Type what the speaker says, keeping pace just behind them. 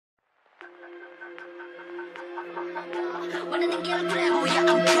Moving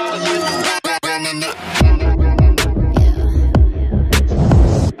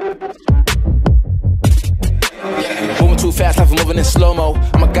too fast, life moving in slow-mo.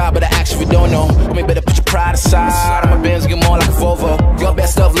 I'm a god, but I actually don't know. I mean, better put your pride aside. I'm a Benz, get more like a Volvo. Your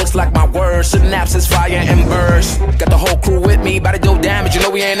best stuff looks like my words. Synapses, fire, and burst. Got the whole crew with me, about to do damage. You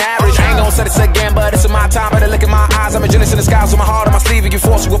know we ain't average. I ain't gonna say this again, but it's in my time. Better look in my eyes. I'm a genius in the skies with my heart on my sleeve. You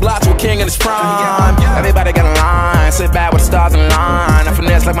force you a block to a king in his prime. Everybody got a line. Sit back with the stars in line. I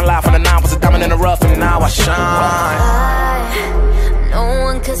finesse like my life on the 9 was a diamond in the rough, and now I shine. No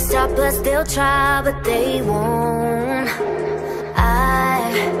one could stop us, they'll try, but they won't.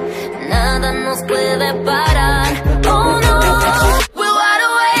 Nada nos puede parar. Oh no, we're wide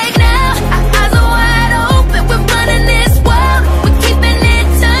awake now. Our eyes are wide open. We're running this world. We're keeping it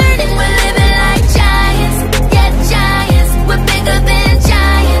turning. We're living like giants. Yeah, giants. We're bigger than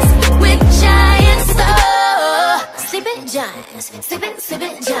giants. We're giants. Oh, sleeping giants. Sleeping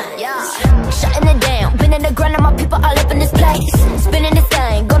giants. Yeah, shutting it down. Been in the grind of my people all up in this place. Spinning this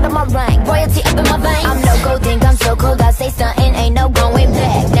thing, go to my rank. Royalty up in my veins. I'm loco, think I'm so cold. I say something, ain't no going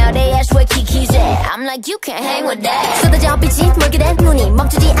back. Now they ask where Keke's at. I'm like, you can't hang with that. 쏟아져 빛이 멀게 된 눈이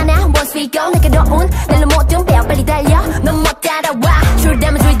멈추지 않아. Once we go, 내게 더운 날로 모든 배 빨리 달려. 넌 못 따라와. True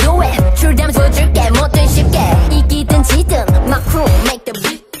damage we do it. True damage 보여줄게. 뭐든 쉽게 이기든 지든. My crew make the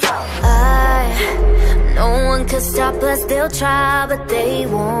beat. No one could stop us. They'll try, but they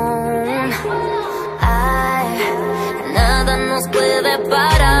won't. Nada nos puede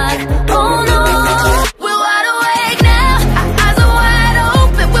parar. Oh no, we're wide awake now. Our eyes are wide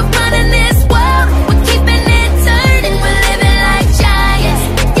open. We're running this world. We're keeping it turning. We're living like giants.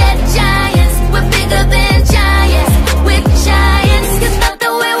 Yeah, giants. We're bigger than giants. We're giants. Cause not the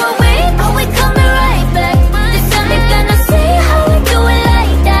way we're weak, but we coming right back. This time you're gonna see how we do it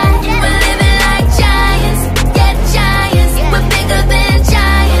like that. We're living like giants. Yeah, giants. We're bigger than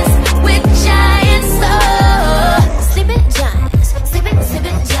giants. We're giants. Oh, sleeping giants. Sleeping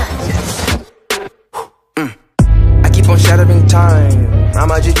giants. I keep on shattering time. I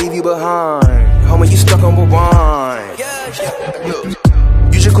might just leave you behind. Homie, you stuck on rewind.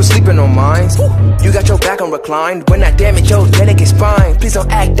 You should quit sleeping on mine. You got your back on reclined. When I damage your delicate spine, please don't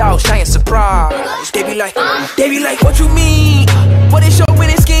act out, shy and surprised. They be like, what you mean? What is your